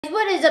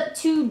What is up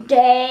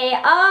today?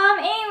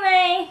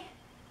 Anyway,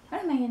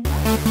 what am I gonna do?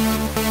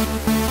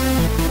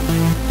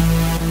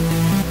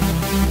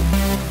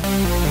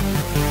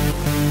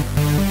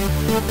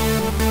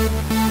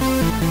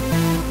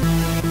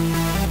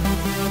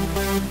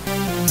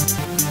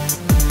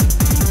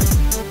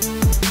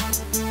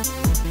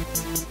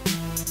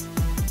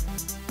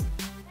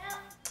 Now,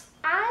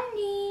 I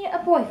need a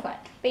boyfriend,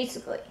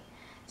 basically.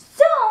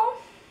 So,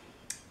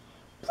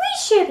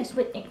 please share this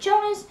with Nick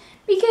Jonas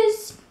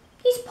because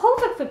he's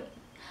perfect for me.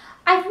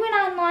 I went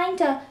online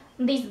to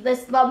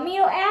this Love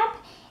Meter app,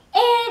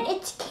 and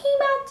it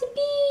came out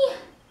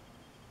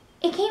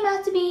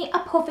to be a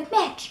perfect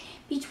match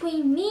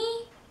between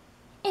me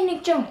and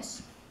Nick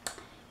Jonas.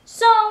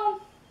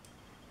 So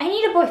I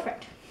need a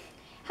boyfriend.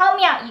 Help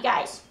me out, you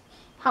guys.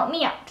 Help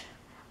me out.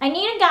 I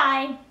need a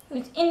guy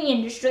who's in the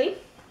industry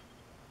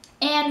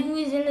and who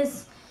is in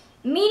this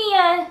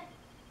media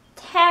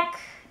tech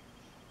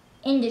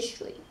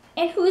industry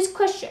and who is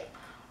Christian,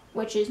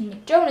 which is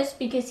Nick Jonas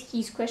because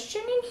he's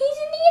Christian and he's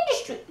in the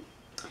industry.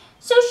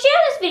 So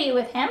share this video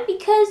with him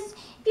because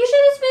if you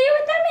share this video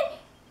with him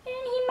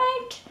and he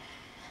might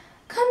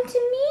come to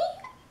me,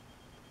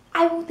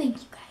 I will thank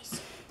you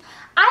guys.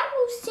 I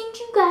will send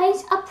you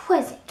guys a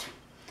present.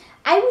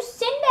 I will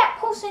send that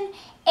person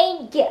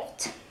a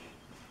gift.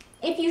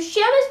 If you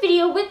share this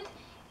video with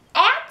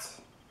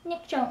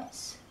 @Nick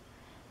Jonas,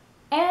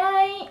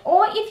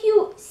 or if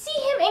you see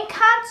him in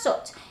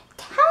concert,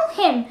 tell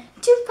him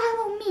to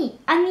follow me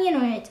on the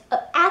internet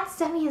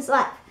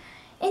 @StemmyHisLife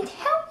and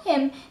tell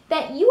him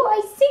that you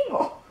are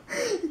single.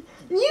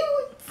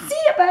 You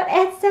see about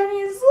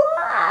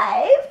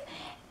 @StemmyHisLife.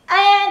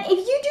 And if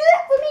you do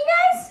that for me,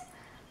 guys,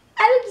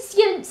 I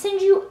will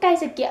send you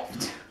guys a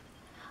gift.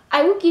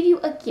 I will give you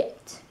a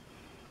gift.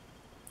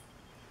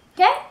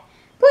 Okay?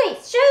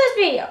 Please share this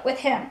video with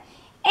him.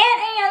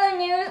 And any other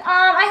news?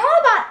 I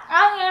heard about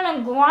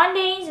Ariana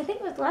Grande's, I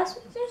think it was last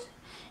week.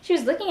 She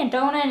was licking a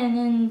donut and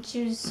then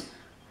she was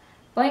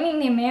blaming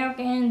the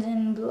Americans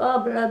and blah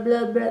blah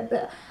blah blah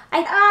blah.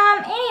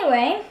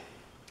 Anyway,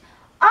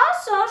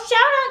 also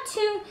shout out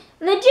to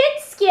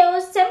Legit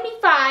Skills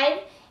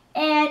 75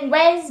 and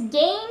Wes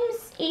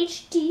Games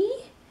HD.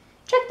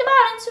 Check them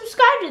out and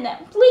subscribe to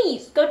them.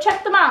 Please go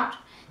check them out.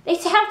 They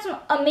have some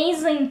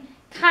amazing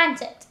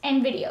content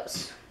and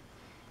videos.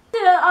 To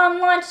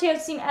launch their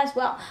team as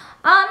well.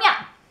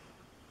 Yeah.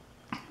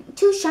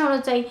 2 shout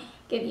outs I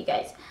give you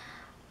guys.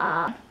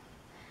 I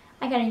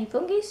got a new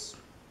phone case.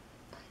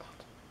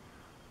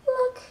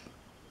 Look,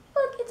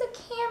 it's a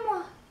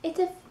camera. It's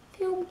a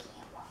film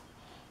camera.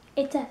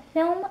 It's a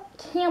film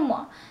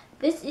camera.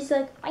 This is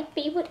like my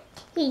favorite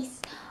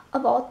case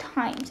of all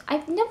times.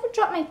 I've never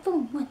dropped my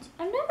phone once.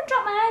 I've never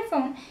dropped my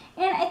iPhone,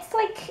 and it's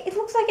like, it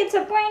looks like it's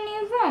a brand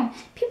new phone.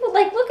 People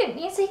like look at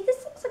me and say,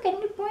 this looks like a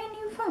brand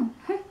new phone.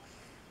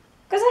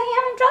 Because I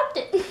haven't dropped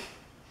it.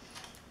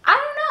 I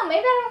don't know,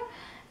 maybe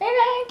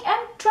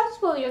I'm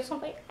trustworthy or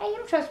something. I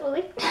am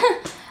trustworthy.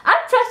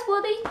 I'm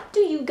trustworthy to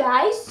you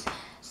guys.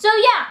 So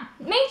yeah,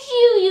 make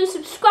sure you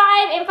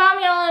subscribe and follow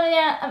me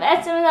on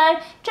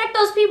SMLive. Check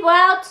those people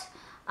out.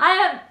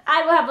 I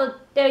will have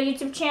their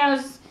YouTube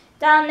channels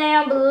down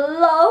there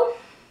below.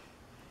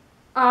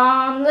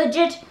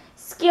 Legit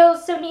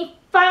Skills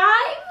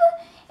 75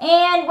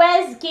 and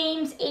Wes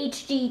Games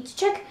HD. To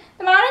check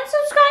them out and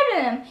subscribe to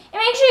them.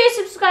 And make sure you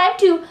subscribe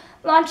to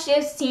Launch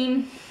This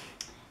Team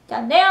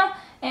down there.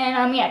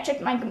 And yeah,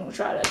 check my Gmoo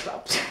shout out as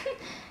well.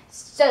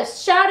 So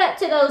shout out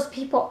to those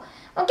people.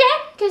 Okay?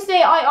 Because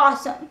they are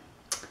awesome.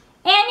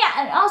 And yeah,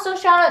 and also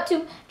shout out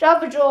to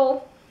Java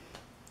Joel.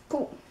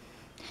 Cool.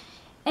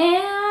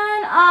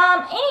 And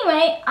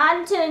anyway,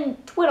 on to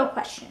Twitter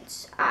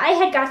questions. I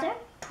had gotten a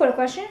Twitter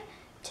question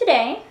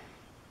today.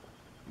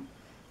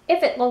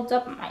 If it loads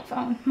up on my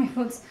phone. My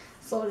phone's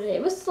slow today.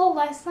 It was slow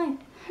last night.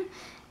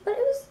 But it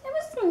was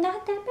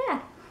not that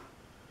bad.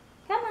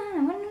 Come on,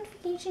 I want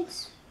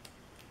notifications.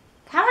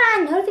 Come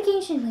on,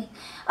 notifications, please.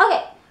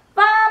 Okay,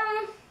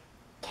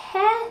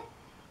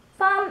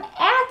 from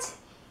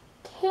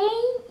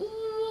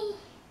 @KE.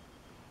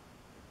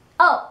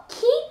 Oh,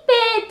 keep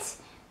it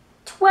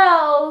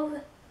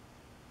 12.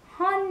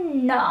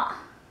 Hannah.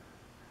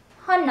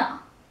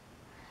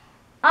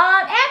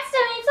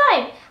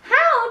 @75.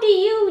 How do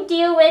you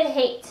deal with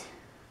hate?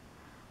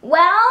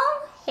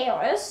 Well,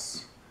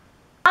 Harris.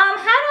 How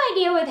do I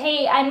deal with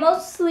hate? I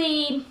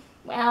mostly,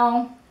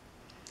 well,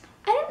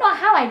 I don't know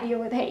how I deal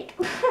with hate.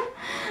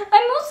 I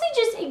mostly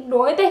just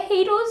ignore the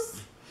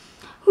haters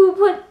who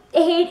put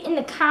hate in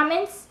the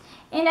comments,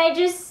 and I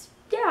just,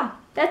 yeah,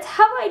 that's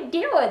how I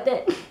deal with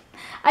it.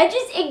 I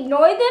just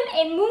ignore them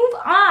and move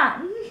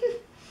on.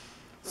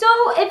 So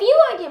if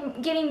you are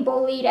getting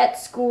bullied at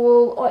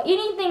school or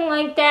anything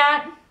like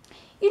that,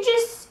 you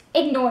just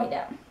ignore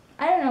them.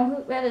 I don't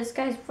know where this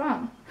guy's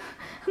from.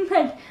 I'm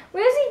like,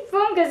 where's he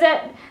from? Because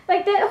that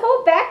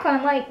whole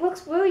background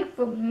looks really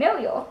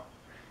familiar.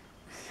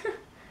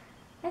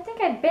 I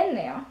think I've been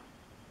there.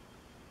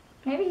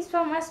 Maybe he's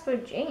from West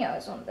Virginia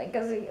or something,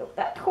 because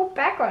that whole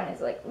background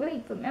is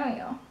really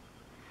familiar.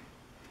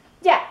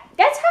 Yeah,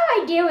 that's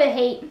how I deal with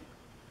hate.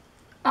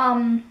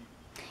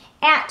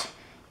 At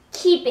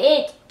keep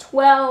it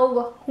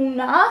 12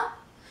 Huna.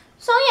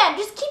 So yeah,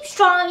 just keep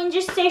strong and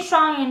just stay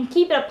strong and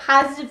keep it a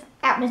positive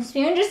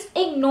atmosphere and just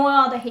ignore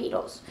all the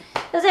haters.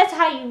 Because that's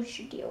how you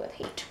should deal with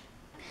hate.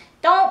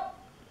 Don't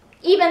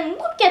even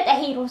look at the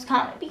haters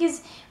comment,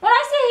 because when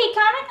I say hate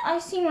comment, I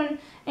seen one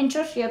in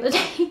church the other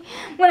day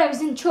when I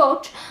was in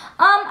church.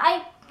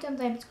 I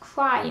sometimes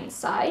cry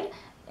inside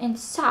and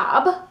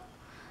sob,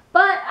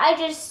 but I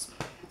just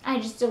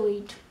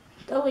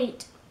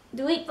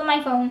delete from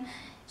my phone,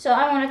 so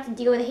I won't have to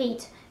deal with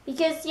hate,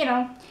 because you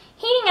know,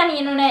 hating on the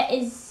internet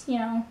is, you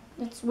know,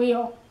 it's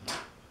real.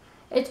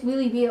 It's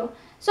really real.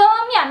 So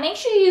yeah, make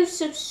sure you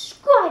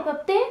subscribe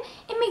up there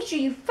and make sure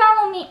you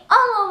follow me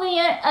all over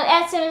here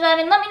at Samazon,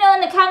 and let me know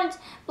in the comments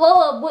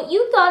below what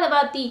you thought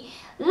about the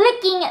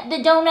licking the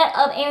donut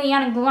of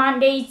Ariana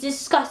Grande's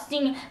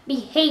disgusting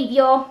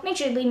behavior. Make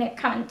sure to leave me a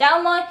comment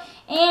down below.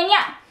 And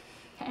yeah,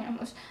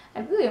 I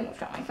really almost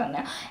got my phone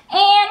there.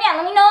 And yeah,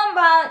 let me know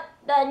about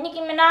the Nicki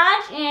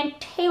Minaj and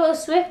Taylor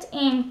Swift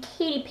and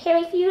Katy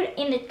Perry feud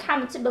in the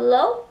comments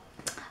below.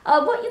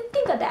 What you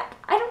think of that?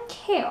 I don't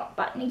care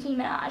about Nicki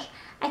Minaj.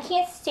 I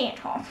can't stand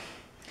her.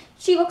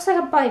 She looks like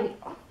a Barbie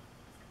doll.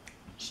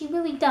 She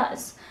really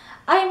does.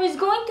 I was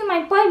going through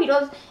my Barbie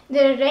dolls the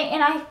other day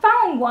and I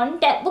found one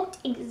that looked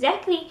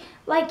exactly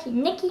like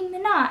Nicki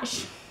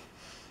Minaj.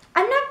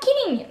 I'm not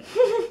kidding you.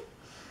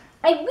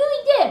 I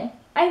really did.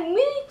 I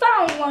really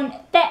found one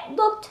that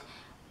looked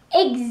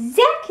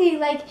exactly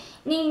like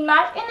Nicki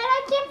Minaj, and then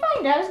I can't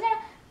find it.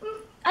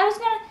 I was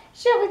gonna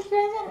show it to you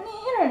guys on the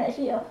internet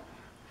here.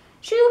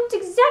 She looked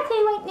exactly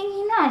like Nicki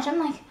Minaj. I'm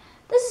like,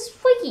 this is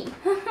freaky.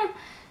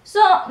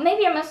 So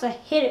maybe I must have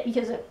hit it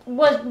because it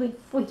was really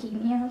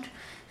freaking me out.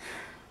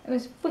 It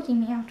was freaking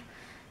me out.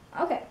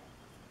 Okay.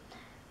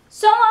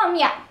 So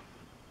yeah.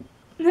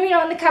 Let me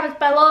know in the comments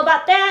below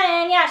about that,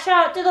 and yeah,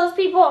 shout out to those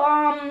people.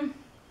 I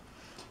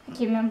can't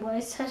remember what I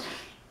said.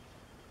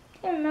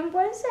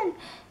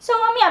 So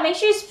yeah, make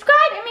sure you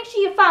subscribe and make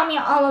sure you follow me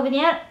all over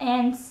there,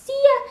 and see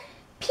ya.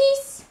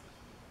 Peace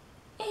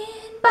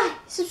and bye.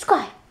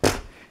 Subscribe.